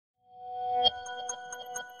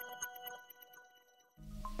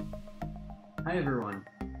Hi everyone,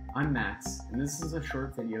 I'm Max, and this is a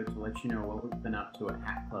short video to let you know what we've been up to at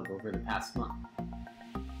Hack Club over the past month.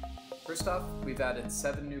 First off, we've added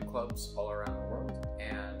 7 new clubs all around the world,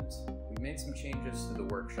 and we've made some changes to the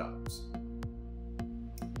workshops.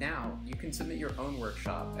 Now, you can submit your own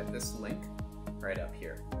workshop at this link right up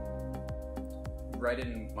here. Write it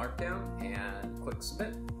in Markdown and click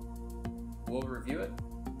Submit. We'll review it,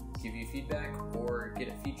 give you feedback, or get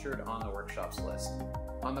it featured on the workshops list.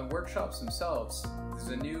 On the workshops themselves, there's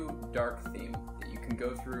a new dark theme that you can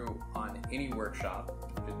go through on any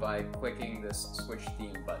workshop just by clicking this Switch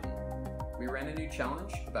Theme button. We ran a new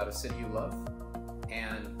challenge about a city you love,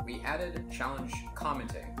 and we added challenge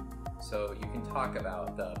commenting, so you can talk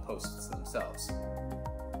about the posts themselves.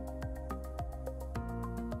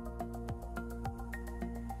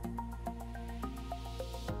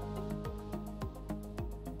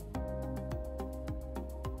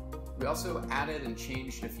 We also added and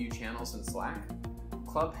changed a few channels in Slack.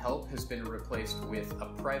 Club Help has been replaced with a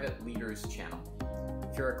private leaders channel.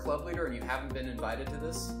 If you're a club leader and you haven't been invited to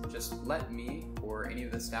this, just let me or any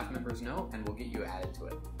of the staff members know and we'll get you added to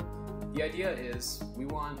it. The idea is we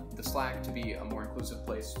want the Slack to be a more inclusive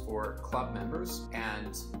place for club members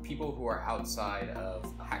and people who are outside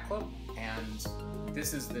of Hack Club, and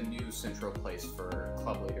this is the new central place for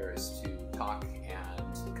club leaders to talk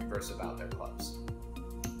and converse about their clubs.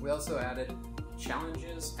 We also added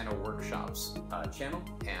challenges and a workshops channel,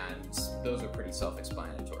 and those are pretty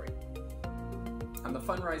self-explanatory. On the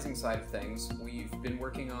fundraising side of things, we've been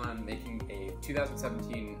working on making a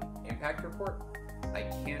 2017 impact report. I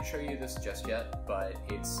can't show you this just yet, but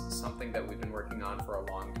it's something that we've been working on for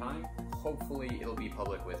a long time. Hopefully it'll be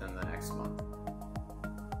public within the next month.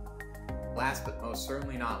 Last but most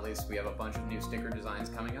certainly not least, we have a bunch of new sticker designs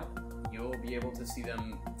coming up. You'll be able to see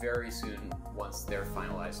them very soon once they're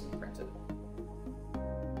finalized and printed.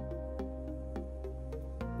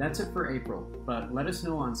 That's it for April, but let us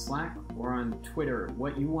know on Slack or on Twitter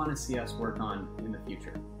what you want to see us work on in the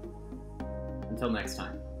future. Until next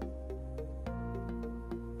time.